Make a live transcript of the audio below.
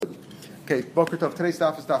Okay, Boker Tov. Today's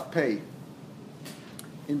daf is daf Pei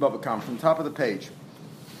in Bava Kama from the top of the page.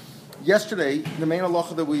 Yesterday, the main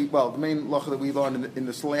halacha that we learned in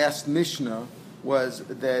this last Mishnah was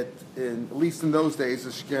that, at least in those days,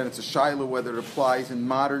 again, it's a shaila whether it applies in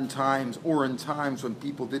modern times or in times when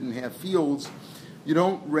people didn't have fields. You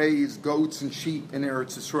don't raise goats and sheep in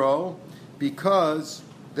Eretz Yisrael because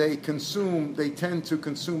they tend to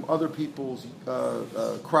consume other people's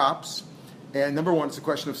crops. And number one, it's a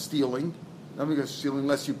question of stealing. Stealing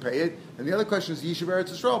unless you pay it. And the other question is Yishuv Eretz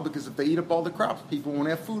Yisrael, because if they eat up all the crops, people won't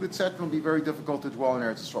have food, etc. It'll be very difficult to dwell in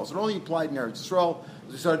Eretz Yisrael. So it only applied in Eretz Yisrael.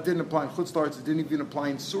 As we said, it didn't apply in Chutz La'aretz. It didn't even apply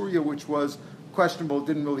in Syria, which was questionable. It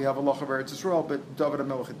didn't really have a loch of Eretz Yisrael, but David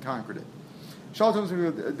HaMelech had conquered it.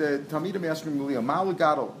 The Talmidim asking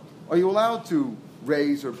Ma'alagadol, are you allowed to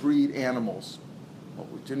raise or breed animals? Well,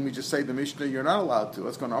 didn't we just say the Mishnah you're not allowed to?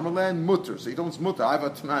 Let's go on Amalan Mutter. So you don't mutter. I've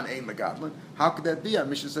Ein Megadlin. How could that be? Our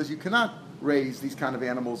Mishnah says you cannot raise these kind of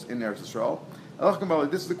animals in Eretz Yisrael.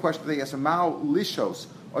 This is the question they ask: Mao lishos.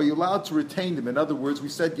 Are you allowed to retain them? In other words, we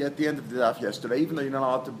said at the end of the daf yesterday, even though you're not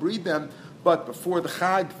allowed to breed them, but before the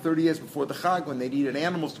Chag, 30 days before the Chag, when they needed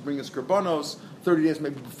animals to bring us korbanos, 30 days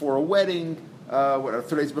maybe before a wedding,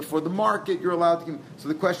 30 days before the market, you're allowed to give them. So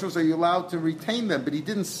the question was, are you allowed to retain them? But he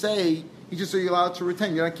didn't say. He just said you're allowed to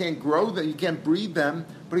retain. You can't grow them, you can't breed them,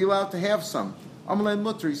 but you're allowed to have some. Amalan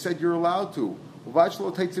Mutter, he said you're allowed to. But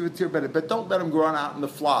don't let them run out in the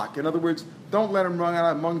flock. In other words, don't let them run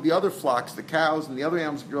out among the other flocks, the cows and the other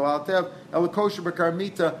animals that you're allowed to have. Elakosher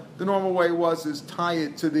b'karmita, the normal way is tie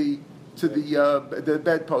it to the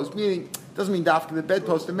bedpost. Meaning, it doesn't mean dafka the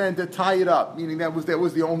bedpost. It meant to tie it up. Meaning that was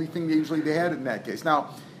the only thing they had in that case. Now,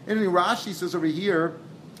 Rashi says over here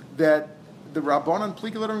that the Rabbanan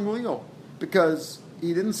pliga l'Ramulio, because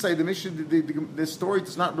he didn't say the Mishnah. This story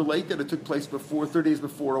does not relate that it took place before 30 days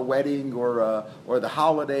before a wedding or the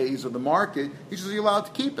holidays or the market. He says you're allowed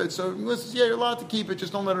to keep it. So he says, yeah, you're allowed to keep it.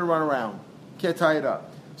 Just don't let it run around. Can't tie it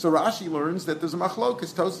up. So Rashi learns that there's a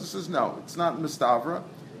machlokas. Tosfos says no, it's not Mistavra.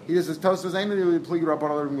 He says Tosfos ain't really pliga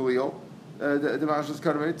Rabbanan l'Ramulio. The Mashas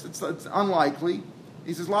Kadamit. It's unlikely.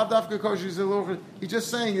 He says, Lav Dafka Kosher, he's just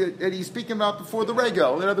saying that he's speaking about before the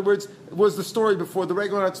regal. In other words, it was the story before the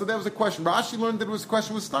regal. So that was a question. Rashi learned that the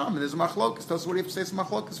question was Stam, and there's a machlokas. That's what you have to say it's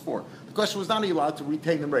machlokas for. The question was not allowed to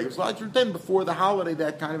retain them regal. He was allowed to retain them before the holiday,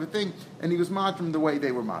 that kind of a thing, and he was matrim the way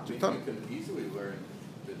they were matrim. You can easily learn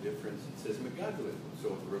the difference. It says Megadlin. So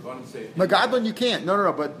if the Rabbanan say Megadlin you can't.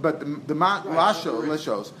 No. But the Lasho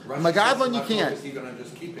shows Megadlin you can't. Even on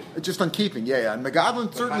just keeping. Just on keeping, yeah. And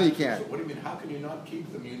Megadlin certainly you can't. So what do you mean? How can you not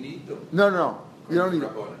keep them? You need them. No. You don't need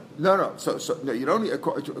it. No. So no, you don't need.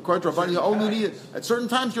 According to Rabbanan, you only need it at certain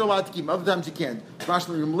times. You're allowed to keep them. Other times you can't. According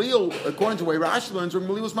to the way Rashi learns,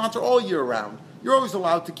 Ramliel was matzah all year round. You're always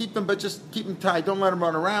allowed to keep them, but just keep them tied. Don't let them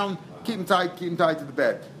run around. Keep them tied to the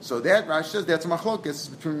bed. So that Rashi says that's a machlokas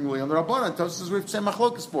between Ramliel and the Rabbanan. Tosfos says we have to say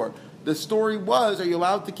machlokas for. The story was: are you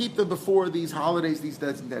allowed to keep them before these holidays, these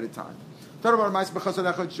designated times? It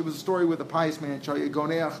was a story with a pious man,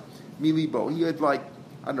 Goneach Milibo. He had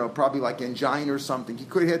probably like angina or something. He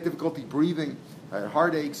could have had difficulty breathing, had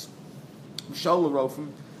heartaches.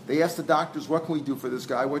 They asked the doctors, what can we do for this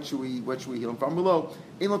guy? What should we heal him from? Below,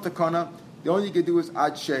 the only you can do is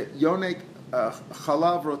adshe yonek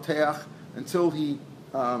chalav roteach, until he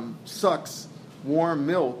sucks warm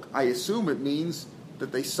milk. I assume it means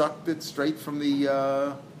that they sucked it straight from the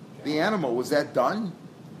animal. Was that done?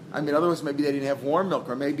 I mean, otherwise maybe they didn't have warm milk,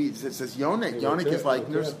 or maybe it says yonik. Yonik is like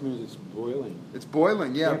nurse. Means it's boiling. It's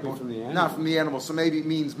boiling, yeah. From the animal. Not from the animal. So maybe it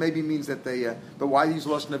means that they. But why use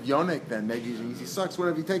lotion of yonik then? Maybe he sucks.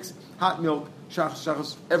 Whatever. He takes hot milk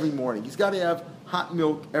shachos every morning. He's got to have hot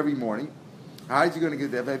milk every morning. How is he going to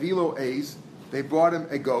get that? Vavilo A's. They brought him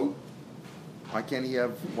a goat. Why can't he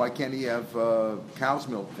have cow's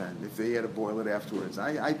milk then? If they had to boil it afterwards,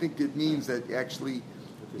 I think it means that actually.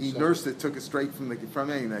 He nursed it, took it straight from the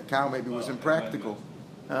cow. Maybe was impractical,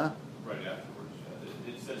 huh? Right afterwards,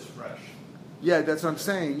 it says fresh. Yeah, that's what I'm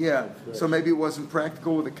saying. Yeah, so maybe it wasn't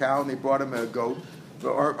practical with a cow, and they brought him a goat,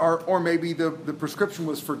 or maybe the prescription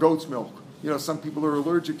was for goat's milk. Some people are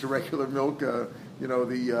allergic to regular milk. The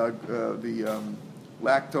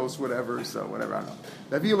lactose, whatever. So whatever, I don't know.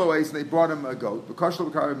 And they brought him a goat,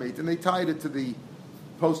 and they tied it to the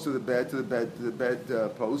post of the bed,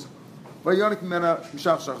 post.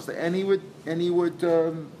 And he would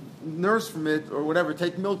nurse from it or whatever,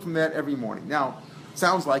 take milk from that every morning. Now, it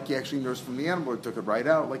sounds like he actually nursed from the animal, or took it right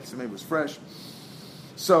out, like he said, maybe it was fresh.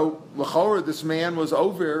 So, l'chora, this man was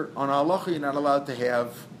over on halacha. You're not allowed to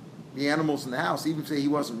have the animals in the house, even if he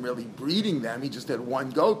wasn't really breeding them. He just had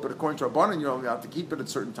one goat, but according to Rabbanan, you're only allowed to keep it at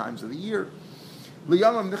certain times of the year.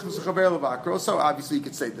 Liyamam nichnas chaver levakro. So obviously you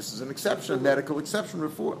could say this is an exception, a medical exception,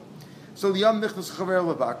 refuah. So Liyam nichnas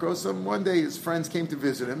chaver levakro. So one day his friends came to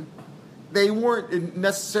visit him. They weren't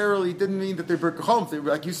necessarily, didn't mean that they're Birkacholim. They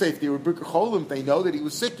were, like you say, if they were Birkacholim, they know that he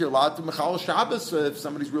was sick. You're allowed to Mechal Shabbos if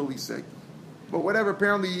somebody's really sick. But whatever,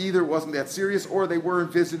 apparently either it wasn't that serious or they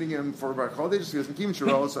weren't visiting him for Birkachol. They just wasn't Kim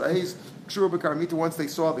Shirol. So Ace, Kshur B'Karmita, once they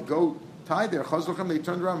saw the goat tied there, Chazlochem, they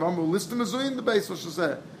turned around, list him in the base,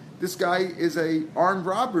 this guy is a armed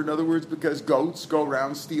robber, in other words, because goats go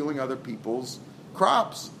around stealing other people's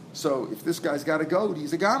crops. So if this guy's got a goat,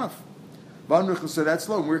 he's a ganaf. So that's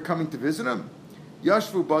low. We're coming to visit him.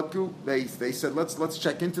 Yashvu Badku, they said, let's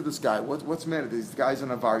check into this guy. What's the matter? This guy's an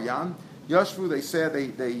Avaryan. Yashvu, they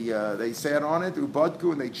sat on it,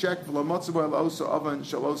 Ubadku, and they checked.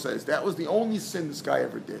 That was the only sin this guy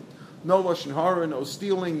ever did. No lashon hara, no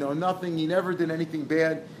stealing, no nothing. He never did anything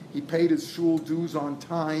bad. He paid his shul dues on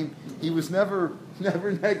time. He was never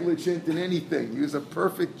negligent in anything. He was a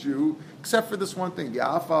perfect Jew, except for this one thing. Even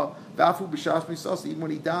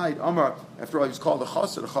when he died, Amar, after all, he was called a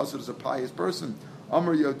chassid. A chassid is a pious person.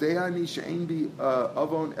 Amar yodeani she'ein bi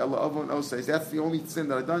avon ela avon osais. That's the only sin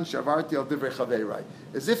that I've done. Shavarti al divrei chaveirai.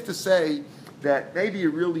 As if to say that maybe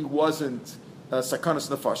it really wasn't sakanas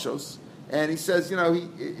nefashos. And he says,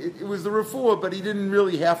 it was the refuah, but he didn't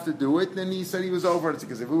really have to do it. And he said he was over it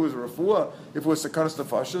because if it was a refuah, if it was sakanas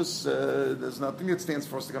nefashos, there's nothing that stands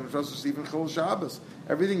for sakanas nefashos, even chol Shabbos.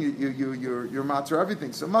 Everything you're matzah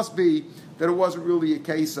everything. So it must be that it wasn't really a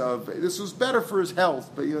case of this was better for his health.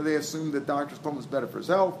 But they assumed that doctors told him it was better for his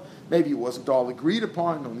health. Maybe it wasn't all agreed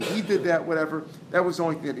upon. Only he did that. Whatever. That was the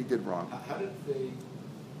only thing that he did wrong. How did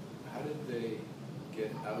they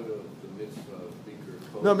get out of the mitzvah of Bikur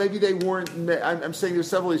Cholim? No, maybe they weren't. I'm saying there's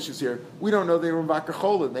several issues here. We don't know they were in Bakar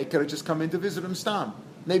Cholim. They could have just come in to visit him stam.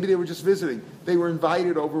 Maybe they were just visiting. They were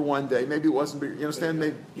invited over one day. Maybe it wasn't. You understand?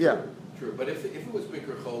 True. But if it was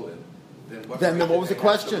Bikur Cholim, then what was the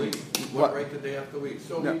question? What right did they have to leave?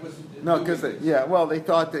 So no, he was because they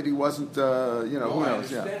thought that he wasn't. Who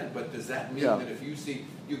knows? I understand, but does that mean that if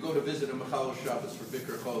you go to visit a Mechal Shabbos for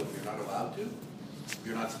Bikur Cholim, you're not allowed to?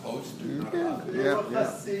 You're not supposed to. You're not allowed to.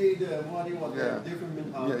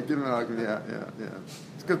 Different give him an argument. Yeah.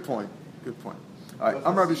 It's a good point. All right,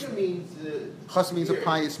 I'm Rabbi. Chassid means a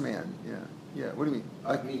pious man. Yeah. What do you mean?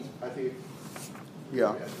 I think.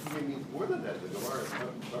 Yeah. It means more than that. The Gemara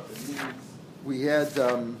means we had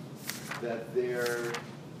that they're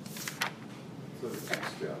sort of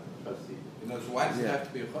extra chassid. Why does it have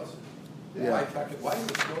to be a chassid? Yeah. Why in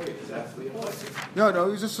the story does it have to be a chassid? No, it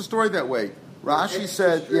was just a story that way. Rashi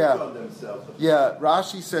said,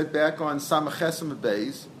 Rashi said back on Samachesem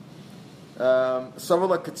Beis,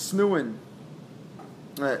 Savala Katsnuin.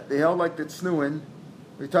 They held like Katsnuin.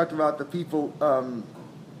 We talked about the people,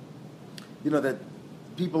 that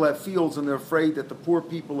people have fields and they're afraid that the poor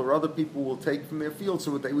people or other people will take from their fields.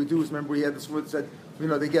 So what they would do is, remember we had this word that said,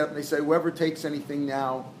 they get up and they say, whoever takes anything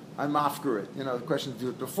now, I'm after it. The question is, do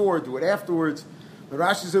it before, do it afterwards. The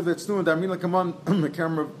Rashi said that Tznuin, Darmila Kaman,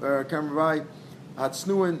 Kamravai,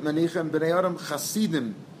 Hatznuin, Manichem, B'nei Adam,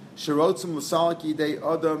 Chasidim, Sherotzim, L'salaki, Dei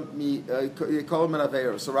Adam, Kolam and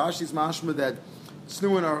Aveir. So Rashi's mashma that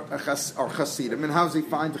Tznuin are Chasidim. And how does he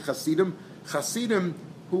find the Chasidim? Chasidim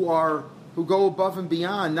who go above and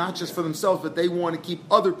beyond, not just for themselves, but they want to keep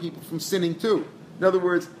other people from sinning too. In other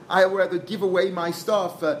words, I would rather give away my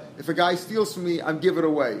stuff. If a guy steals from me, I'm give it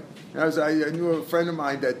away. I knew a friend of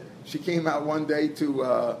mine that she came out one day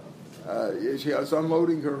to, she was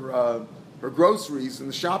unloading her groceries in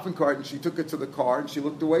the shopping cart, and she took it to the car, and she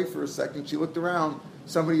looked away for a second. She looked around.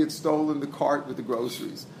 Somebody had stolen the cart with the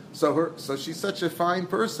groceries. So she's such a fine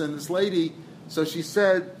person, this lady. So she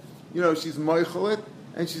said, she's moichelet,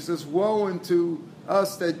 and she says, woe unto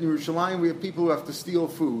us that in Yerushalayim we have people who have to steal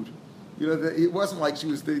food. It wasn't like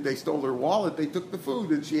they stole her wallet. They took the food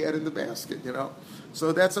that she had in the basket,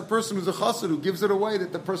 So that's a person who's a chassid who gives it away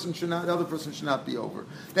that the other person should not be over.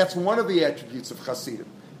 That's one of the attributes of chassidim.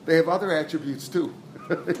 They have other attributes too.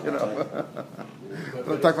 I'm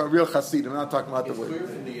talking about real chassidim. I'm not talking about the way. It's clear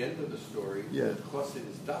from the end of the story that chassid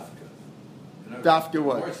is dafka. Dafka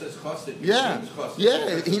what? More says chassid. Yeah.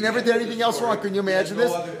 He never did anything else wrong. Can you imagine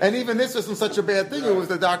this? And even this isn't such a bad thing. It was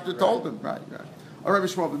the doctor told him. Right. All right,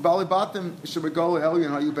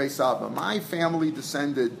 my family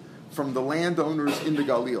descended from the landowners in the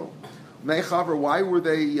Galil. Why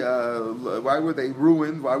were they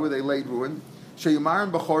ruined? Why were they laid ruined?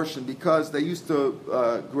 Because they used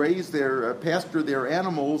to pasture their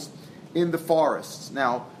animals in the forests.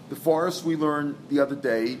 Now, the forests we learned the other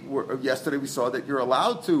day, yesterday we saw that you're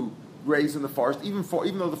allowed to graze in the forest, even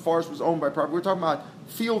though the forest was owned by property. We're talking about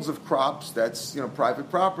fields of crops, that's private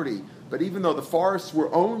property. But even though the forests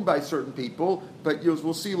were owned by certain people, but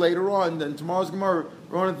we'll see later on, then tomorrow's Gemara,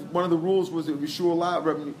 one of the rules was that Yeshua allowed,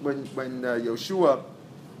 when Yeshua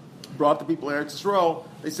brought the people to Eretz Yisrael,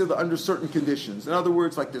 they said that under certain conditions. In other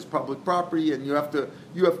words, like there's public property, and you have to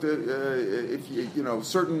if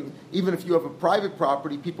certain, even if you have a private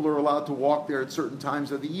property, people are allowed to walk there at certain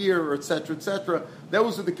times of the year, or et cetera, et cetera.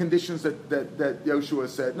 Those are the conditions that Yeshua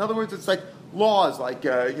said. In other words, it's like laws, like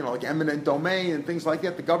eminent domain and things like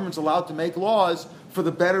that. The government's allowed to make laws for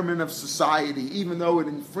the betterment of society, even though it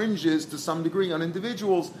infringes to some degree on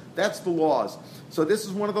individuals. That's the laws. So this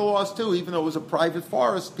is one of the laws too, even though it was a private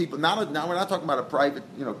forest. People now we're not talking about a private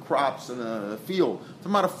crops in a field. We're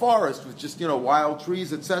talking about a forest with just wild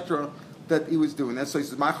trees, etc. that he was doing. That's so he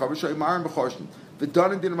says, the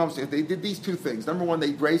done and didn't. They did these two things. Number one,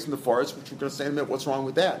 they grazed in the forest, which we're going to say in a minute. What's wrong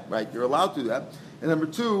with that? Right? You're allowed to do that. And number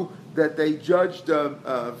two, that they judged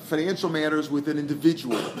financial matters with an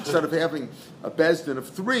individual instead of having a bezdin of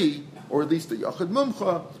three, or at least a yachid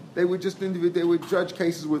mumcha. They would judge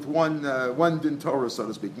cases with one din Torah, so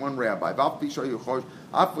to speak, one rabbi.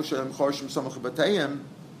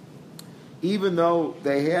 Even though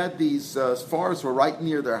they had these forests were right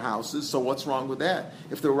near their houses, so what's wrong with that?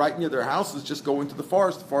 If they're right near their houses, just go into the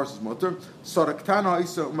forest. The forest is mutter.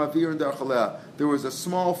 There was a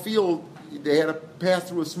small field. They had to pass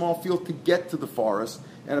through a small field to get to the forest,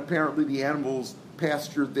 and apparently the animals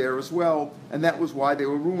pastured there as well, and that was why they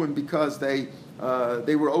were ruined, because they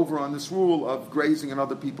were over on this rule of grazing in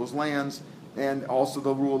other people's lands, and also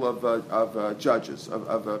the rule of judges.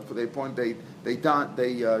 They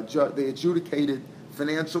adjudicated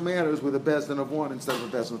financial matters with a bezdin of one instead of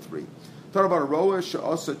a bezdin of three. Talk about a roa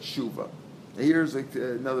she'asa tshuva. Here's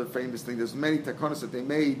another famous thing. There's many takonos that they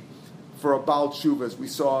made for a Baal tshuva, as we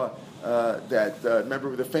saw.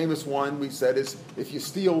 Remember the famous one we said is, if you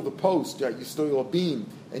steal the post, you steal a beam,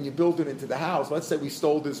 and you build it into the house. Let's say we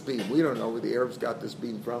stole this beam. We don't know where the Arabs got this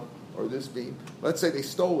beam from, or this beam. Let's say they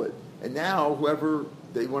stole it. And now whoever,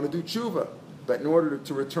 they want to do tshuva. But in order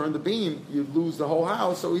to return the beam, you'd lose the whole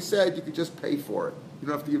house. So he said you could just pay for it. You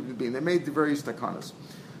don't have to give the beam. They made the various takanas.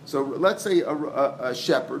 So let's say a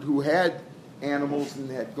shepherd who had animals and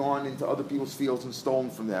had gone into other people's fields and stolen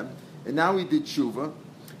from them. And now he did tshuva.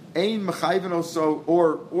 Ein mechayven also,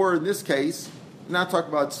 or in this case, not talking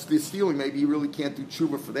about stealing. Maybe he really can't do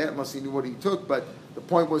tshuva for that unless he knew what he took. But the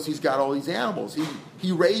point was, he's got all these animals.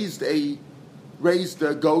 He raised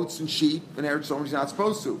goats and sheep and Eretz Yisrael he's not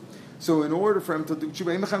supposed to. So in order for him to do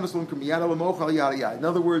tshuva, in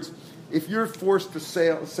other words, if you're forced to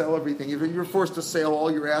sell everything, if you're forced to sell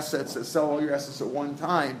all your assets at one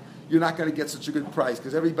time, you're not going to get such a good price,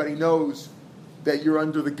 because everybody knows that you're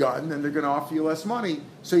under the gun and they're going to offer you less money.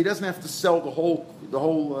 So he doesn't have to sell the whole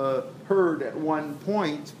herd at one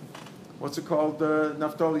point. What's it called?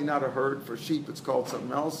 Naphtali, not a herd for sheep. It's called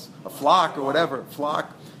something else, a flock or whatever.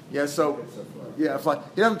 Flock. Yeah. So a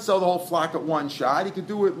flock. He doesn't sell the whole flock at one shot. He could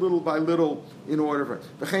do it little by little in order for.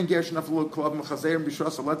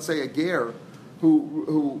 So let's say a ger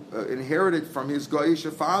who inherited from his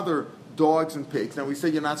goyish father dogs and pigs. Now we say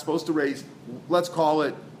you're not supposed to raise, let's call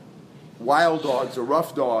it, wild dogs or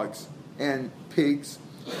rough dogs and pigs,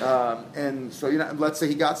 and so let's say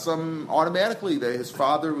he got some automatically. His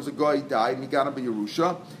father was a guy, he died, and he got him by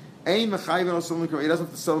Yerusha. He doesn't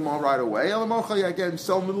have to sell them all right away. Again,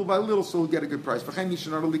 sell them little by little, so he'll get a good price. Some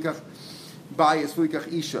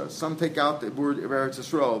take out the word Eretz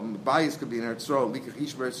Yisrael. Bias could be in Eretz Yisrael. Likach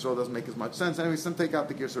Isha Eretz Yisrael doesn't make as much sense. Anyway, some take out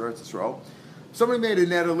the Girs of Eretz Yisrael. Somebody made a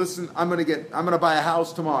neder. Listen, I'm going to buy a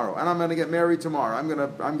house tomorrow, and I'm going to get married tomorrow. I'm going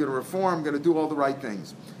to reform. I'm going to do all the right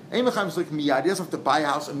things. He doesn't have to buy a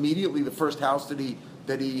house immediately. The first house that he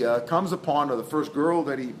comes upon, or the first girl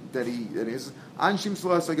that is anshim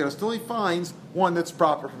salas till he finds one that's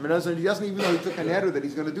proper for him. He doesn't even know he took a neder that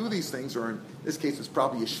he's going to do these things, or in this case, it's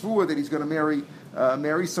probably a shvua that he's going to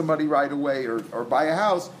marry somebody right away, or buy a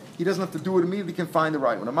house. He doesn't have to do it immediately. He can find the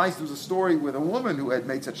right one. There was a story with a woman who had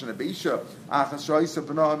made such an abisha.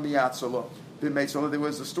 There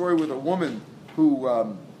was a story with a woman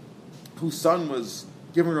whose son was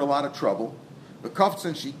giving her a lot of trouble.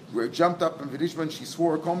 And she jumped up and she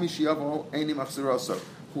swore,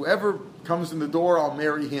 whoever comes in the door, I'll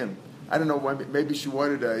marry him. I don't know, maybe she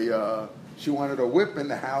wanted a whip in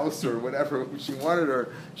the house or whatever she wanted,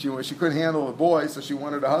 or she couldn't handle a boy, so she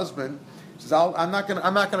wanted a husband. She says, I'm not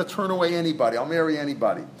going to turn away anybody. I'll marry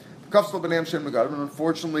anybody.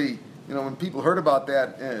 Unfortunately, when people heard about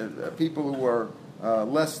that, people who were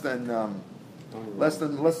less than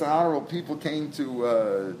honorable people came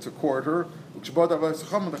to court her. They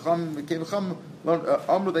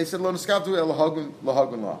said,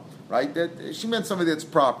 right? That she meant somebody that's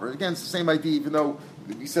proper. Again, it's the same idea, even though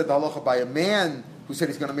we said the halacha by a man who said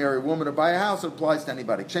he's going to marry a woman or buy a house, it applies to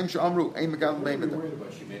anybody. What are you worried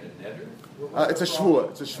about? She made a netter? It's a shvua.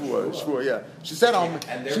 It's a shvua. Yeah. She said,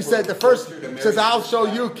 And she said the therefore first. forced her to marry Says, I'll the show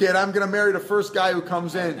first you, guy. kid. I'm going to marry the first guy who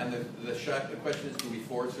comes in. And the question is, do we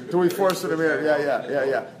force her to Do we marry force her to the first marry? guy?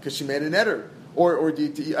 Yeah. Because she made a netter. Or do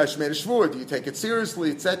you, she made a shvua? Do you take it seriously,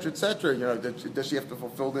 etc., etc.? You know, does she have to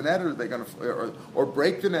fulfill the netter? Are they going to, or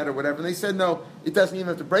break the net or whatever? And they said no, it doesn't even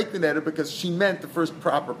have to break the netter because she meant the first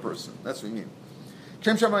proper person. That's what we mean.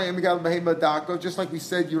 Just like we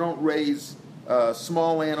said, you don't raise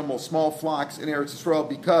small animals, small flocks in Eretz Yisrael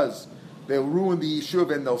because they'll ruin the yishuv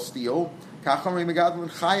and they'll steal.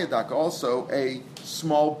 Also a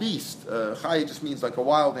small beast. Chaya just means like a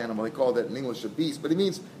wild animal. They call that in English a beast, but it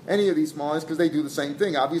means any of these small animals because they do the same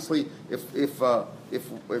thing. Obviously, if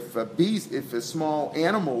small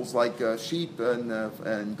animals like sheep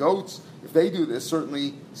and goats, if they do this,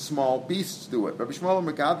 certainly small beasts do it. Rabbi Shmuel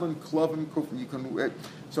Megadlin Klovim Kufim. You can.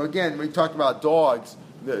 So again, when we talked about dogs,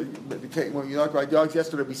 when you talked about dogs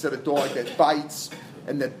yesterday, we said a dog that bites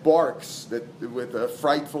and that barks, that with a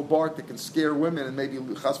frightful bark that can scare women and maybe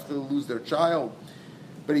lose their child.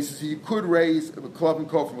 But he says you could raise Klovim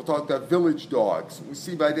Kufim. We'll talk about village dogs. We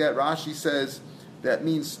see by that Rashi says that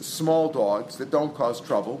means small dogs that don't cause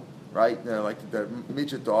trouble, right? Like the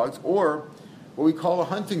midget dogs, or what we call a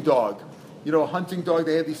hunting dog. You know, a hunting dog,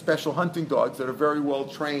 they have these special hunting dogs that are very well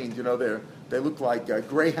trained. You know, they look like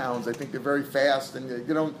greyhounds. I think they're very fast and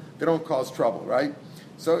they don't cause trouble, right?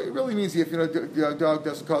 So it really means if the dog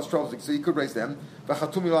doesn't cause trouble, so you could raise them.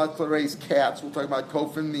 V'chatum yilad to raise cats. We'll talk about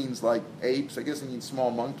kofin means like apes. I guess it means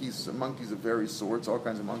small monkeys, monkeys of various sorts, all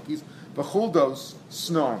kinds of monkeys. V'chuldos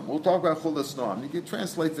snom. We'll talk about chuldos snom. You can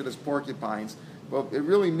translate it as porcupines, but it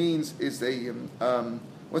really means is a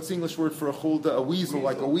what's the English word for a chulda? A weasel,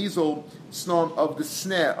 like a weasel snom of the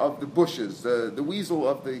snare of the bushes, the weasel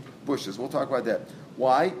of the bushes. We'll talk about that.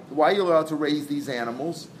 Why are you allowed to raise these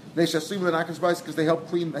animals? Because they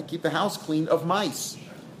help keep the house clean of mice.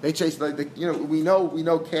 They chase, we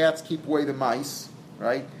know cats keep away the mice,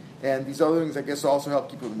 right? And these other things, I guess, also help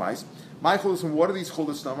keep away the mice. Michael, what are these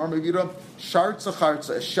chulas namar? Maybe you know, shartza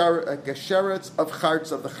chartza, a gesheretz of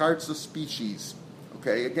chartza, of the chartza species.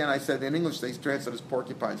 Okay, again, I said in English they translate as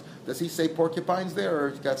porcupines. Does he say porcupines there, or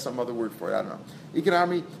he's got some other word for it? I don't know.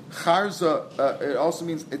 Economy, charza, it also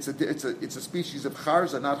means it's a species of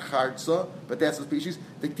charza, not charza, but that's a species.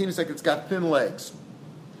 The k'tinas like it's got thin legs.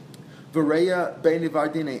 Vareya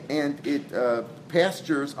beinivardine, and it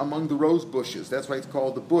pastures among the rose bushes. That's why it's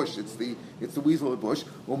called the bush. It's the weasel of the bush.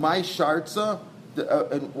 Well, my shartza.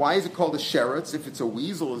 And why is it called a sheretz? If it's a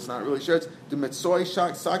weasel, it's not really sheretz. The metzoy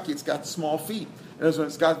saki, it's got small feet. And when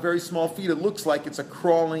it's got very small feet, it looks like it's a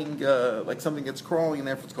crawling, like something that's crawling, and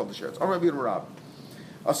therefore it's called the sheretz.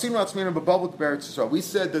 We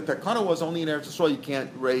said that the kana was only in Eretz Yisrael.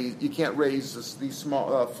 You can't raise these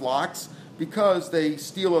small flocks because they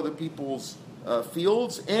steal other people's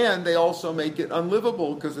fields, and they also make it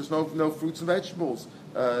unlivable because there's no fruits and vegetables.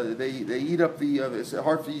 They eat up it's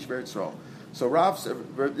hard to eat Eretz Yisrael. So Rav,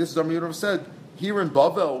 this is Amir said, here in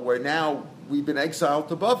Bavel, where now we've been exiled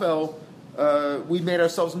to Bavel, we made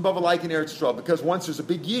ourselves in Bavel like in Eretz Yisrael, because once there's a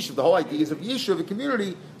big yishuv, the whole idea is of yishuv, a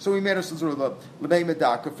community, so we made ourselves l'bei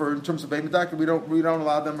medaka. For in terms of bei medaka, we don't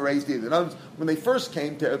allow them raised either. In other words, when they first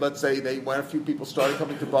came to, let's say a few people started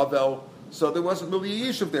coming to Bavel, so there wasn't really a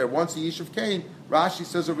yishuv there. Once the yishuv came, Rashi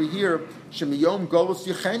says over here, shemiyom golos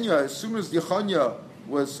Yechenya, as soon as Yechenya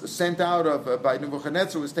was sent out of by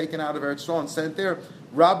Nebuchadnezzar, was taken out of Eretz Yisrael and sent there.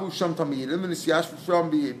 Rabu Sham Tamidim and Isyashv Sham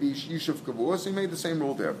Yishuv Kavua. So he made the same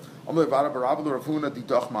rule there. What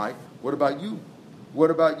about you? What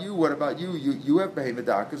about you? You have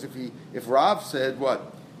behemodakas. If Rav said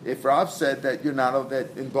what? If Rav said that you're not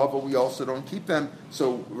that in Bavel we also don't keep them,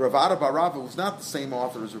 so Ravada Barav was not the same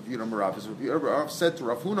author as Rav Yehuda Marav. Rav said to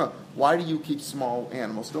Rav Huna, why do you keep small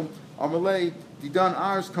animals? Still, Amalei Didan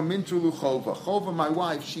ours come into Luchova. Chova, my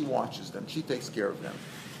wife, she watches them. She takes care of them.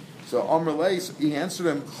 So Amalei, he answered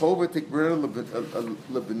him, Chova tikbrina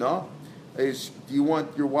lebina. Do you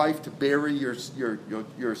want your wife to bury your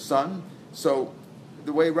son? So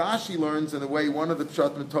the way Rashi learns and the way one of the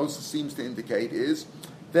Pshat Matosa seems to indicate is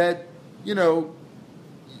that,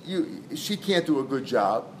 she can't do a good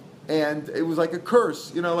job, and it was like a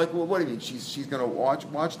curse. Like, well, what do you mean? She's going to watch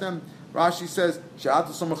them? Rashi says, she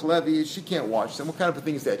can't watch them. What kind of a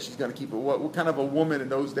thing is that? She's going to keep it. What kind of a woman in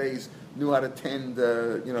those days knew how to tend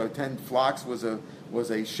flocks? Was a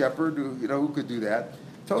shepherd who could do that?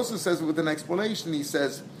 Tosa says with an explanation. He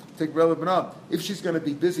says, take relevant up. If she's going to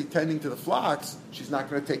be busy tending to the flocks, she's not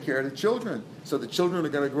going to take care of the children. So the children are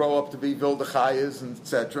going to grow up to be Vildachayas and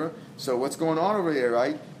etc. So what's going on over here,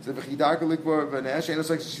 right? So it's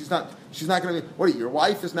like she's not going to be. What are you? Your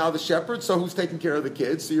wife is now the shepherd, so who's taking care of the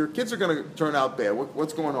kids? So your kids are going to turn out bad.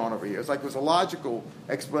 What's going on over here? It's like there's a logical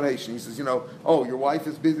explanation. He says, oh, your wife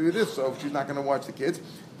is busy with this, so she's not going to watch the kids.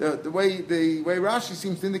 The way Rashi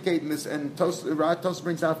seems to indicate in this, and Tos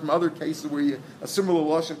brings out from other cases where a similar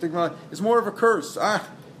lashon is more of a curse.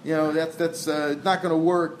 That's not going to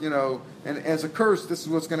work. And as a curse, this is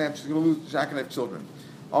what's going to happen. She's going to lose. She's not going to have children.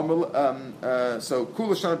 So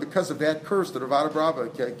Kulashana, because of that curse, the Ravada Brava,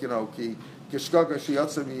 Kishkaga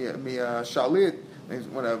Shiyatsa mi Shalit.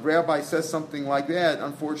 When a rabbi says something like that,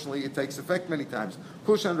 unfortunately, it takes effect many times.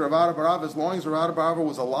 Kulashana Ravada Brava, as long as Ravada Brava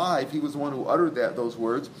was alive, he was the one who uttered those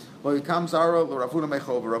words.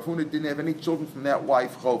 Ravuna didn't have any children from that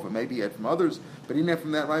wife Chova. Maybe he had from others, but he didn't have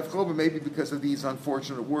from that wife Chova. Maybe because of these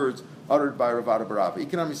unfortunate words uttered by Ravada Brava.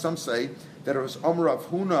 Economically, some say that it was Rav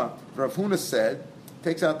Huna said.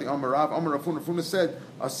 Takes out the Amarav. Rav Huna said,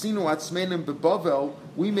 "Asinu atzmenim bebavel."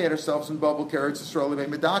 We made ourselves in Babel carrots Israel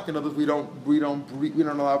medaka. In other words, we don't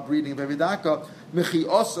allow breeding of medaka.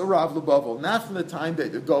 Mechios arav lebavel. Not from the time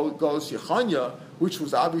that it goes Yechanya, which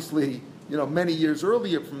was obviously many years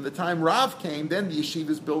earlier. From the time Rav came, then the yeshiva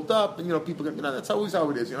is built up, and people. That's always how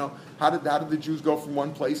it is. How did the Jews go from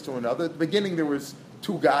one place to another? At the beginning, there was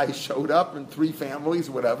 2 guys showed up and 3 families,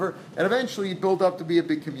 whatever, and eventually it built up to be a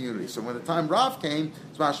big community. So when the time Rav came,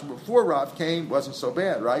 before Rav came, wasn't so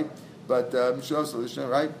bad, right? But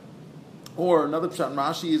right? Or another pshat in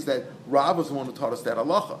Rashi is that Rav was the one who taught us that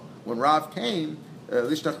halacha. When Rav came,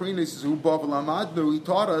 Lishnachrini says, he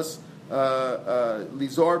taught us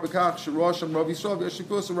Lizor Bekach Shorosh and Rav Yisrael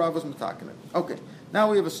Yeshikos, and Rav was metakenet. Okay, now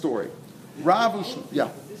we have a story. Rav, yeah.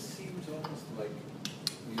 This seems almost like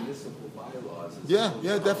municipal bylaws. Yeah,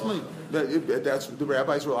 definitely. That's the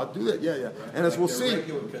rabbis are allowed to do that. Yeah. Right? And as we'll see,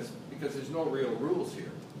 because there's no real rules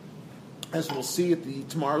here. As we'll see at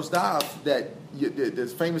tomorrow's daf, that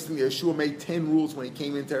there's famous thing. Yeshua made 10 rules when he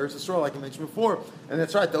came into Eretz Yisrael, like I mentioned before, and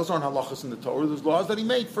that's right. Those aren't halachas in the Torah. There's laws that he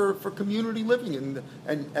made for community living,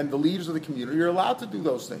 and the leaders of the community are allowed to do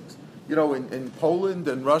those things. In Poland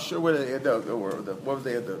and Russia, where they had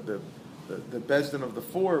the Bezdin of the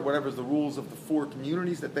 4, whatever's the rules of the 4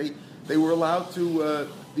 communities, that they were allowed to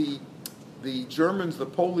the Germans, the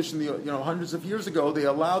Polish, and hundreds of years ago, they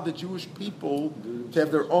allowed the Jewish people to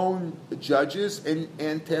have their own judges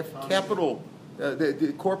and to have capital,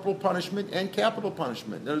 the corporal punishment and capital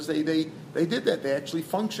punishment. Notice they did that. They actually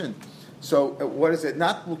functioned. So what is it?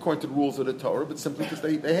 Not according to the rules of the Torah, but simply because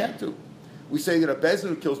they had to. We say that a Bezdin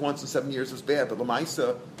who kills once in 7 years is bad, but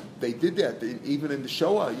Lamaisa, they did that. Even in the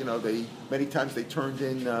Shoah, many times they turned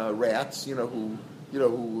in rats, who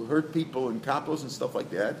hurt people in kapos and stuff like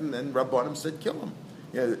that, and then Rabbanim said kill them.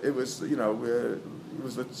 It was a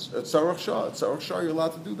tzarach shah. Tzarach shah, you're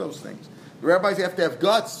allowed to do those things. The rabbis have to have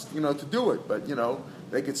guts, to do it, but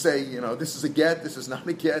they could say, this is a get, this is not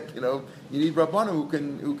a get. You need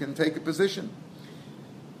Rabbanim who can take a position.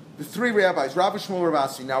 The 3 rabbis, Rav, Shmuel,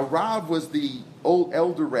 Rav Asi. Now Rav was the old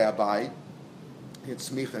elder rabbi, and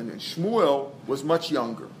Shmuel was much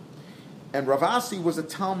younger. And Rav Asi was a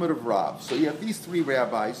Talmud of Rav. So you have these 3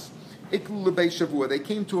 rabbis. Iklu lebei Shavua. They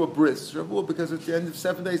came to a bris. Shavua, because at the end of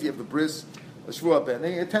 7 days you have the bris, a Shavua ben.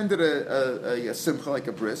 They attended a simcha like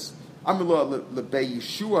a bris. Amilah lebei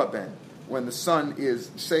Yeshua ben. When the son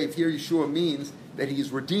is saved, here Yeshua means that he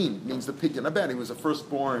is redeemed. Means the pidyon ben. He was a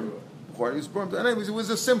firstborn. Before he was born. Anyways, it was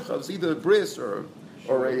a simcha. It was either a bris or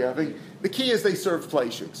a thing. The key is they served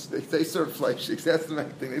fleishiks. They served fleishiks. That's the main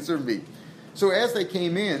thing. They served meat. So as they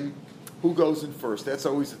came in, who goes in first? That's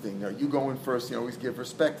always the thing. You go in first. You always give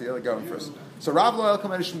respect to the other going first. So Rav lo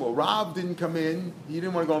come in Shmuel. Rav didn't come in. He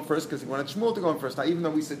didn't want to go in first because he wanted Shmuel to go in first. Now, even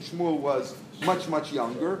though we said Shmuel was much, much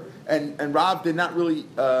younger, and Rav did not really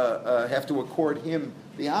have to accord him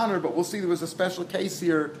the honor, but we'll see there was a special case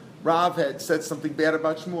here. Rav had said something bad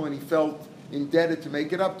about Shmuel, and he felt indebted to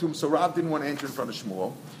make it up to him, so Rav didn't want to enter in front of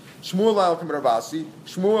Shmuel. Shmuel lo come Rav Asi.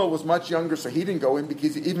 Shmuel was much younger, so he didn't go in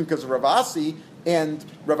because of Rav Asi, and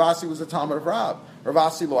Rav Asi was a Talmud of Rav. Rav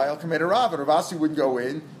Asi loyal committed Rav, and Rav Asi wouldn't go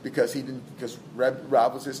in because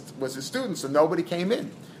Rav was his student, so nobody came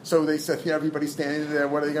in. So they said, everybody's standing there.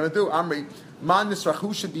 What are they going to do? Amri, man nisrach,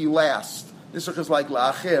 who should be last? Nisrach is like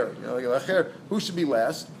la'acher. La'acher, who should be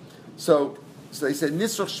last? So they said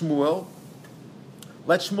nisrach Shmuel.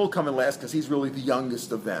 Let Shmuel come in last because he's really the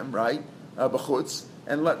youngest of them, right? B'chutz,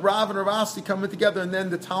 and let Rav and Rav Asi come in together, and then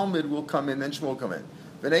the Talmud will come in, then Shmuel will come in.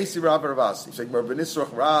 V'nesi Rav and Rav Asi. So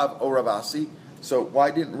V'nisrach Rav or Rav Asi. So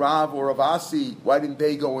why didn't Rav or Ravasi, why didn't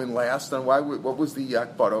they go in last? And what was the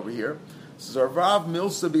yakbot over here? This is Rav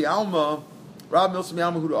Milsa Bialma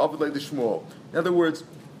who to overlay the Shmuel. In other words,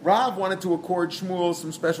 Rav wanted to accord Shmuel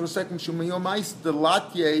some special respect,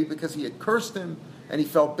 because he had cursed him, and he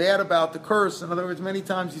felt bad about the curse. In other words, many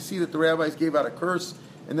times you see that the rabbis gave out a curse,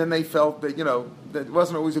 and then they felt that, that it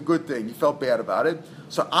wasn't always a good thing. He felt bad about it.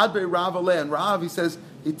 So Adbe Rav Ale, and Rav, he says,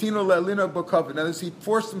 Hitino le'lina b'kavod. Now, he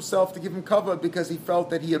forced himself to give him kavod because he felt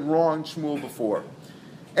that he had wronged Shmuel before.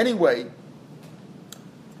 Anyway,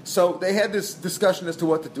 so they had this discussion as to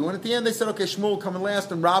what to do, and at the end they said, okay, Shmuel will come in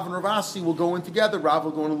last, and Rav and Ravasi will go in together. Rav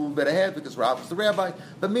will go in a little bit ahead because Rav is the rabbi.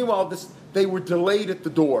 But meanwhile, they were delayed at the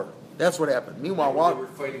door. That's what happened. Meanwhile,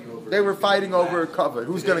 they were fighting over cover.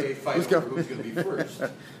 Who's going to be first?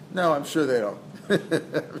 No, I'm sure they don't.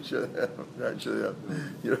 I'm sure they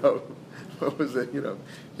don't. What was it?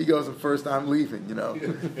 He goes in first. I'm leaving. No,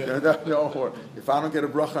 if I don't get a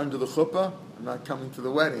bracha under the chuppah, I'm not coming to the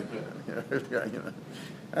wedding.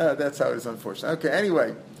 That's how it is, unfortunately. Okay,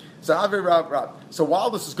 anyway, so Avi Rav. So while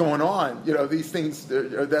this is going on, these things,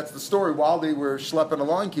 that's the story. While they were schlepping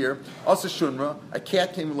along here, Asa Shunra, a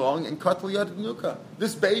cat came along and cut Liyad Nuka.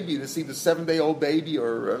 This baby, the 7-day-old baby,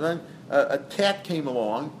 or a cat came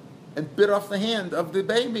along and bit off the hand of the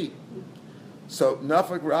baby. So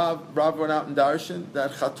Nafak Rav went out and darshan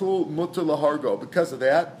that Chatul Mutter Lahargo. Because of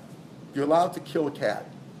that, you're allowed to kill a cat.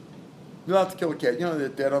 You're allowed to kill a cat. They're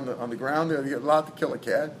dead on the ground. You're allowed to kill a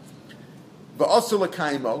cat. V'asul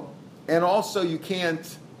lakaimo, and also you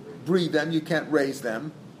can't breed them. You can't raise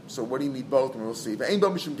them. So what do you need both? And we'll see. V'ein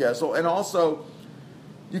bo mishum gezel, and also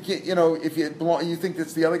you can't. If you think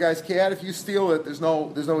it's the other guy's cat, if you steal it, there's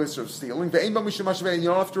no issue of stealing. V'ein bo mishum mashav, and you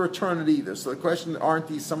don't have to return it either. So the question: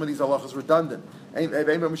 aren't some of these halachas redundant? Now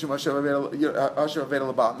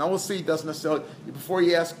we'll see. It doesn't necessarily. Before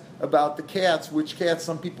you ask about the cats, which cats?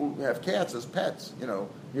 Some people have cats as pets. You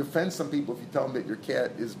offend some people if you tell them that your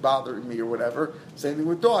cat is bothering me or whatever. Same thing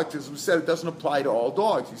with dogs. As we said, it doesn't apply to all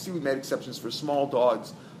dogs. You see, we made exceptions for small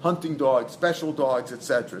dogs, hunting dogs, special dogs,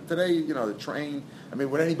 etc. Today, the trained.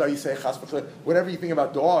 Would anybody say whatever you think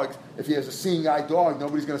about dogs? If he has a seeing eye dog,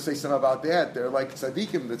 nobody's going to say something about that. They're like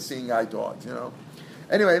tzaddikim that's seeing eye dogs.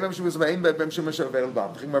 Anyway, once you're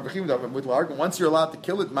allowed to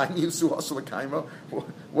kill it,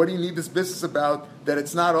 what do you need this business about that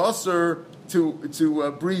it's not usher to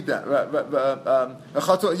breed that?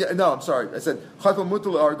 No, I'm sorry. I said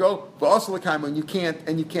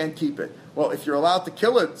and you can't keep it. Well, if you're allowed to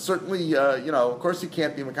kill it, certainly, of course you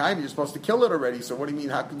can't be Mekayim. You're supposed to kill it already. So what do you mean?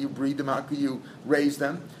 How can you breed them? How can you raise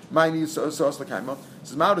them? I might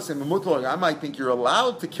think you're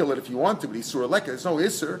allowed to kill it if you want to, but there's no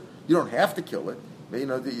isser. You don't have to kill it. You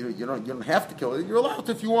don't have to kill it. You're allowed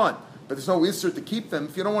to if you want, but there's no isser to keep them.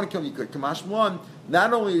 If you don't want to kill them, you could. Kamash Mulan,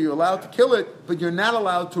 not only are you allowed to kill it, but you're not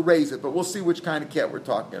allowed to raise it. But we'll see which kind of cat we're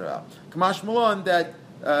talking about. Kamash Mulan, that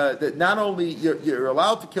not only you're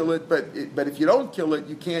allowed to kill it, but if you don't kill it,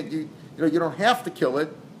 you can't. You don't have to kill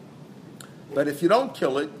it, but if you don't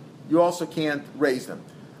kill it, you also can't raise them.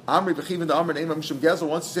 Amri v'chivin da amri ne'im b'mishum gezel.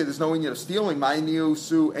 Once you say there's no inyan of stealing, ma'iniu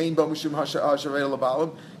su ein b'mishum hashavei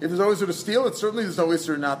l'balim. If there's no issue to steal it, certainly there's no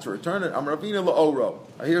issue not to return it. Amravina la'oro.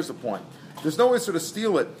 Here's the point. There's no issue to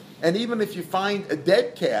steal it, and even if you find a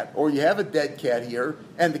dead cat, or you have a dead cat here,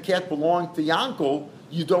 and the cat belonged to Yankel,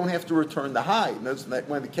 you don't have to return the hide.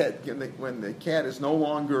 When the cat is no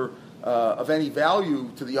longer of any value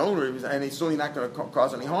to the owner, and he's certainly not going to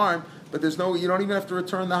cause any harm, but you don't even have to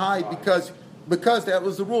return the hide because that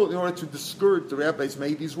was the rule in order to discourage. The rabbis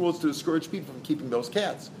made these rules to discourage people from keeping those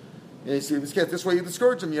cats. And you see, this cat, this way you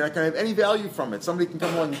discourage them, you're not going to have any value from it. Somebody can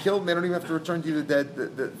come along and kill them, they don't even have to return to you the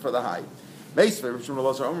dead for the hide. We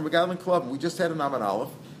just had an Amman Aleph.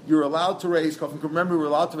 You're allowed to raise, remember we're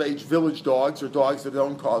allowed to raise village dogs or dogs that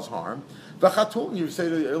don't cause harm. V'chatul, you say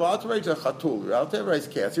you're allowed to raise a chatul, you're allowed to raise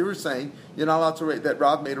cats. You were saying you're not allowed to raise, that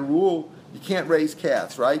Rav made a rule, you can't raise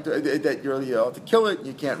cats, right? That you're allowed to kill it,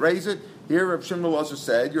 you can't raise it. Here, Rav Shimon also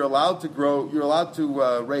said you're allowed to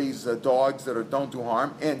raise dogs that don't do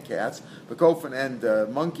harm, and cats, v'kofen and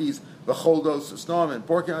monkeys, v'choldos, snom, and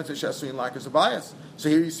porcupines, and shasuin lakas abayas. So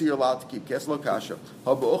here you see you're allowed to keep cats. Lokasha.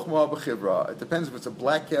 It depends if it's a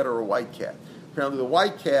black cat or a white cat. Apparently, the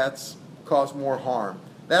white cats cause more harm.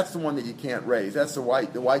 That's the one that you can't raise. That's the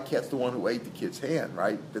white. The white cat's the one who ate the kid's hand,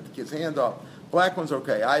 right? Bit the kid's hand off. Black one's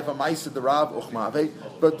okay. I have a ma'aseh the Rav uchmave.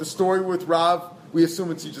 But the story with Rav, we assume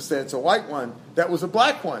you just said it's a white one. That was a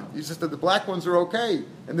black one. You just said the black ones are okay,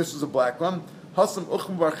 and this was a black one. Hasam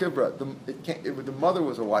uchm bar chibra. The mother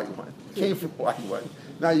was a white one. It came from a white one.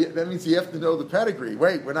 Now that means you have to know the pedigree.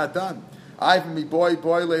 Wait, we're not done. Ivan mi boy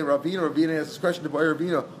le Ravina asks this question to boy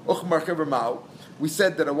Ravina, Uchmar Chiver Mao. We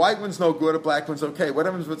said that a white one's no good, a black one's okay. What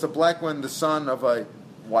happens if it's a black one, the son of a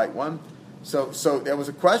white one? So there was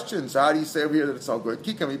a question. So how do you say over here that it's no good?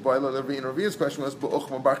 Kikami boy le Ravina. Ravina's question was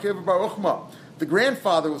Uchmar Bar Chiver Bar Uchma. The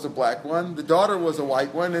grandfather was a black one, the daughter was a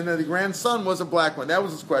white one, and then the grandson was a black one. That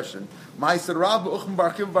was his question. My said Rav Uchmar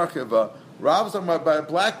Bar Chiver Bar Chiver. Rav's talking about a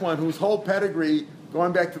black one whose whole pedigree,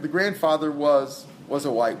 going back to the grandfather, was a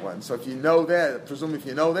white one. So if you know that, presume if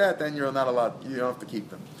you know that, then you're not allowed, you don't have to keep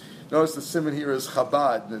them. Notice the simon here is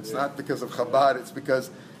Chabad, and it's not because of Chabad, it's because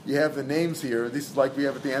you have the names here. This is like we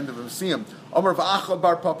have at the end of the museum. Omer V'achal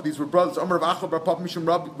Bar Papa, these were brothers. Omer V'achal Bar Papa, Mishum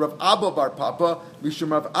Rav Abba Bar Papa, Mishum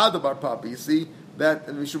Rav Ada Bar Papa. You see that,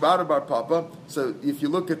 and Mishum Ada Bar Papa. So if you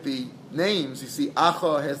look at the names, you see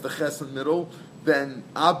Acha has the Ches in the middle, then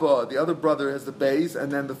Abba, the other brother, has the Beis,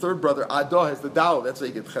 and then the third brother, Ada, has the Dal. That's how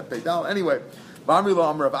you get Chet Pei Dal. Anyway, V'amri lo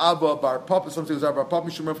Amar of Abba Bar Papa, sometimes Bar Papa,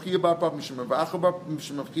 Mishum Rav Chia Bar Papa, Mishum Rav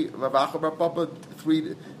Acha Bar Papa,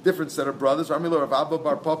 three different set of brothers. V'amri lo Rav Abba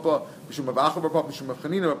Bar Papa, Mishum Rav Acha Bar Papa, Mishum Rav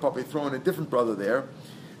Chanina Bar Papa, throw in a different brother there.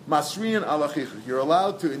 Masriyan alachicha. You're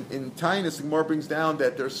allowed to, in Tainus, the Gemara brings down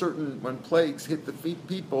that there are certain, when plagues hit the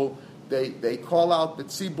people, they call out the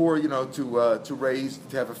tzibur,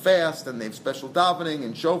 to have a fast, and they have special davening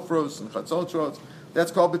and shofros and chatzotros. That's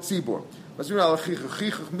called betzibur.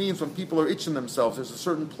 Chichuch means when people are itching themselves. There's a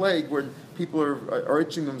certain plague where people are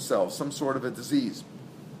itching themselves, some sort of a disease.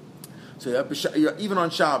 So even on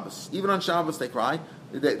Shabbos they cry.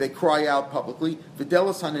 They cry out publicly.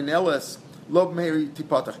 Videlis hanineles lob meiri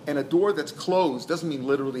tipatach. And a door that's closed doesn't mean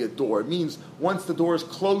literally a door. It means once the door is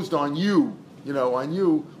closed on you,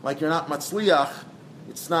 like you're not matzliach,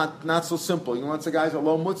 it's not so simple. Once a guy's a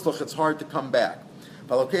low mutzlach, it's hard to come back.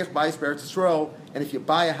 And if you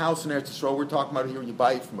buy a house in Eretz Yisrael, we're talking about here, you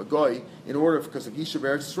buy it from a goy, because of Yishuv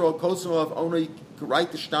Eretz Yisrael, Kosovo only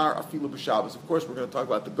write the shtar afilu b'Shabbos. Of course, we're going to talk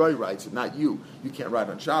about the goy rights, and not you. You can't write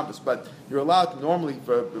on Shabbos, but you're allowed to normally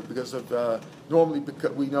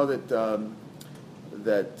because we know that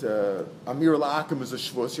Amir al-Akim is a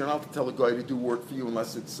shvus. You're not allowed to tell a guy to do work for you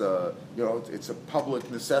unless it's it's a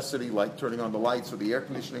public necessity, like turning on the lights or the air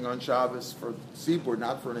conditioning on Shabbos for Tzibur,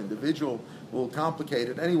 not for an individual. A little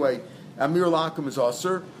complicated. Anyway, Amir al-Akim is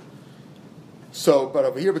Asur. So, but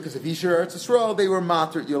over here, because of Yishuv Eretz Yisrael, they were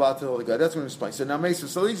matter. You're allowed to tell the guy. That's what I'm explaining. So now, Mesa.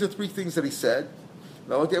 So these are three things that he said.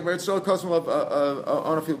 Now look at Eretz Yisrael Kosmel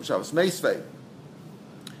on a field of Shabbos. Meisvei,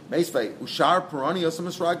 Ushar Parani Yosem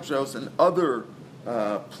Esrag B'Shabbos, and other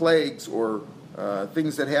plagues or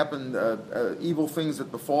things that happen, evil things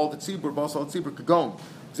that befall the tzibur, basal tzibur, kagon.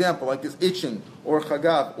 Example, like this itching, or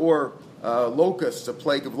chagav, or locusts, a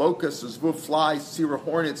plague of locusts, zvuv, flies, sira,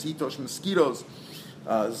 hornets, hitosh, mosquitoes,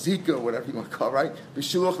 Zika, whatever you want to call it, right?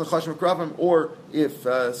 B'shiluch l'chashim kravim, or if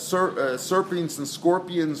serpents and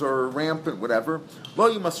scorpions are rampant, whatever.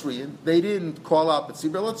 Lo yumasriyin, they didn't call out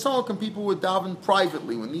b'tzibur. Let's talk, and people would daven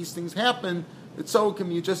privately. When these things happen, it's so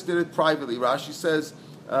you just did it privately. Rashi says,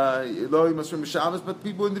 Lo Ymasrim Shabbos, but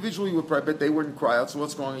people individually would pray, but they wouldn't cry out. So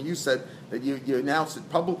what's going on? You said that you announce it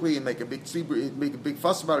publicly and make a big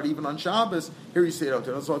fuss about it, even on Shabbos. Here you say it,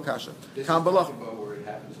 that's all kasha. This is talking about where it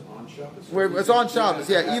happens on Shabbos. Where it's on Shabbos,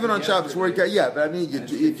 yeah, even on Shabbos. But I mean,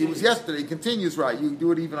 if it was yesterday, it continues, right? You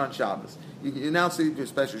do it even on Shabbos. You announce it,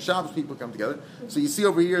 especially Shabbos, people come together. So you see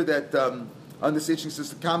over here that on this itching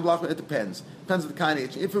system, it depends. Depends on the kind of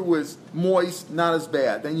itching. If it was moist, not as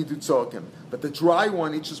bad, then you do tzokim. But the dry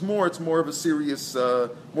one itches more. It's more of a serious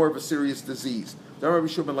disease. The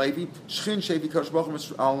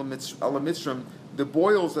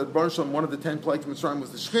boils that Baruch one of the 10 plagues of Mitzrayim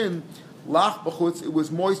was the shchin. Lach b'chutz, it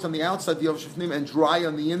was moist on the outside, the shifnim, and dry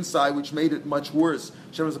on the inside, which made it much worse.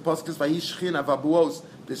 Shem was a pasuk vayish shchin avabuos.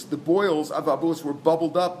 The boils avabuos were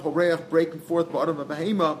bubbled up, poreach, breaking forth, bottom of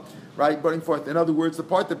behema, right, burning forth. In other words, the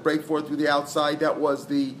part that break forth through the outside, that was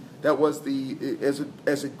the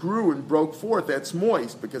as it grew and broke forth, that's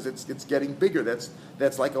moist because it's getting bigger.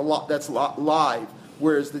 That's like a lot. That's live.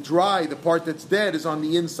 Whereas the part that's dead, is on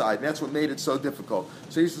the inside, and that's what made it so difficult.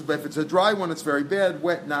 So he says, but if it's a dry one, it's very bad.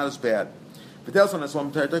 Wet, not as bad. If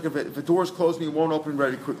the door is closed and it won't open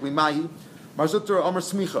very quickly, mahi. Marzutra Amar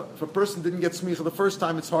Smicha. If a person didn't get Smicha the first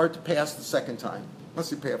time, it's hard to pass the second time.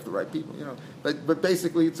 Unless you pay off the right people, But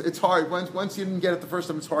basically, it's hard. Once you didn't get it the first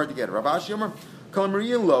time, it's hard to get it. Rav Ashi Amar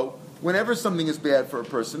Kalamarian Lo. Whenever something is bad for a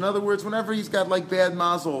person, in other words, whenever he's got like bad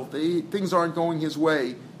mazel, things aren't going his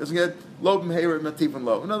way, doesn't get low b'meheret nativin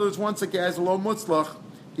low. In other words, once a guy has a low mutzlach,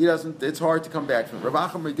 he doesn't. It's hard to come back from it. Rav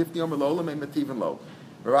Acham Redifti Amar Lo Lamei Nativin Low.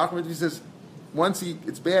 Rav Acham says,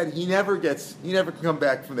 it's bad, he never can come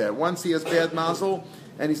back from that. Once he has bad mazel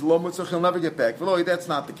and he's lo mutzach, he'll never get back. V'lo, that's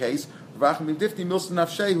not the case.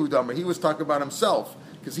 He was talking about himself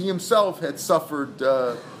because he himself had suffered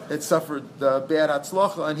bad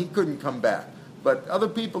atzlacha and he couldn't come back. But other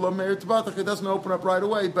people, it doesn't open up right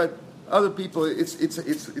away. But other people, it's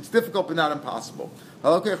difficult but not impossible.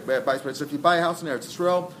 So if you buy a house in Eretz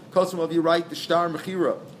Yisrael, you write the shtar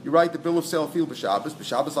mechira, you write the bill of sale field b'Shabbos.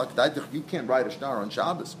 B'Shabbos like that, you can't write a shtar on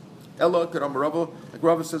Shabbos. Ella kadam Rava, like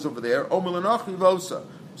Rava says over there, Omer l'nachri vosa.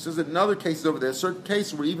 Says that in other cases over there, certain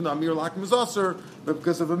cases where even the Amir Lakim is usher, but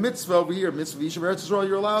because of a mitzvah over here, mitzvah Yishav Eretz Yisrael,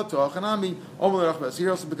 you're allowed to. Achanami, Omer l'nachri. Here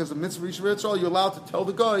also because of mitzvah Yishav Eretz Yisrael, you're allowed to tell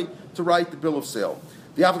the guy to write the bill of sale.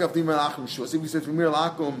 The Avagav Mir Lakim Shvus. If we said Mir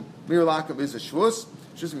Lakim is a Shvus,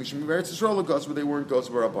 Shvus Mishim Eretz Yisrael goes where they weren't goes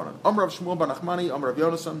where Rabbanan. Amar Rav Shmuel ben Nachmani, Amar Rav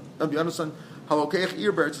Yonasan, Halokeich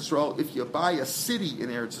Ir Eretz Yisrael. If you buy a city in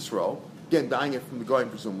Eretz Yisrael, again buying it from the Goyim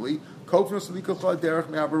presumably, you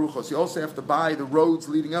also have to buy the roads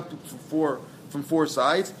leading up to from four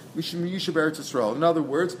sides. In other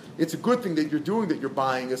words, it's a good thing that you're doing that. You're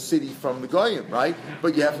buying a city from the Goyim, right?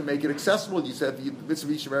 But you have to make it accessible. You said the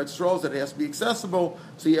mitzvah Eretz Yisrael is that it has to be accessible,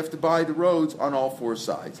 so you have to buy the roads on all four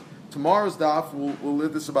sides. Tomorrow's daf we'll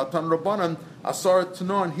live this about Tan Rabbanan Asar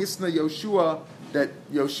Tanon Hisna Yoshua, that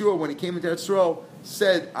Yoshua when he came into Eretz Yisrael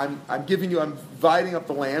said, I'm dividing up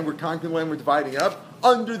the land. We're conquering the land. We're dividing it up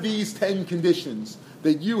under these 10 conditions.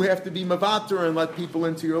 That you have to be mavater and let people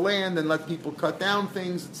into your land and let people cut down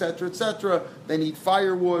things, etc., etc. They need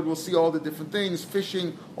firewood. We'll see all the different things,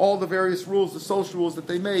 fishing, all the various rules, the social rules that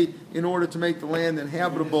they made in order to make the land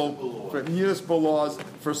inhabitable for municipal laws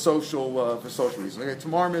for social reasons. Okay,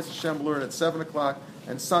 tomorrow, Mr. Hashem, will learn at 7 o'clock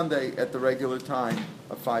and Sunday at the regular time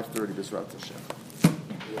of 5:30. B'Ezrat Hashem.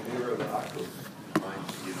 The mirror of the Akum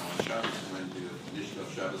reminds me, on Shabbos when the Nishka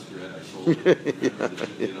Shabbos read, I told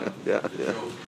you, the show.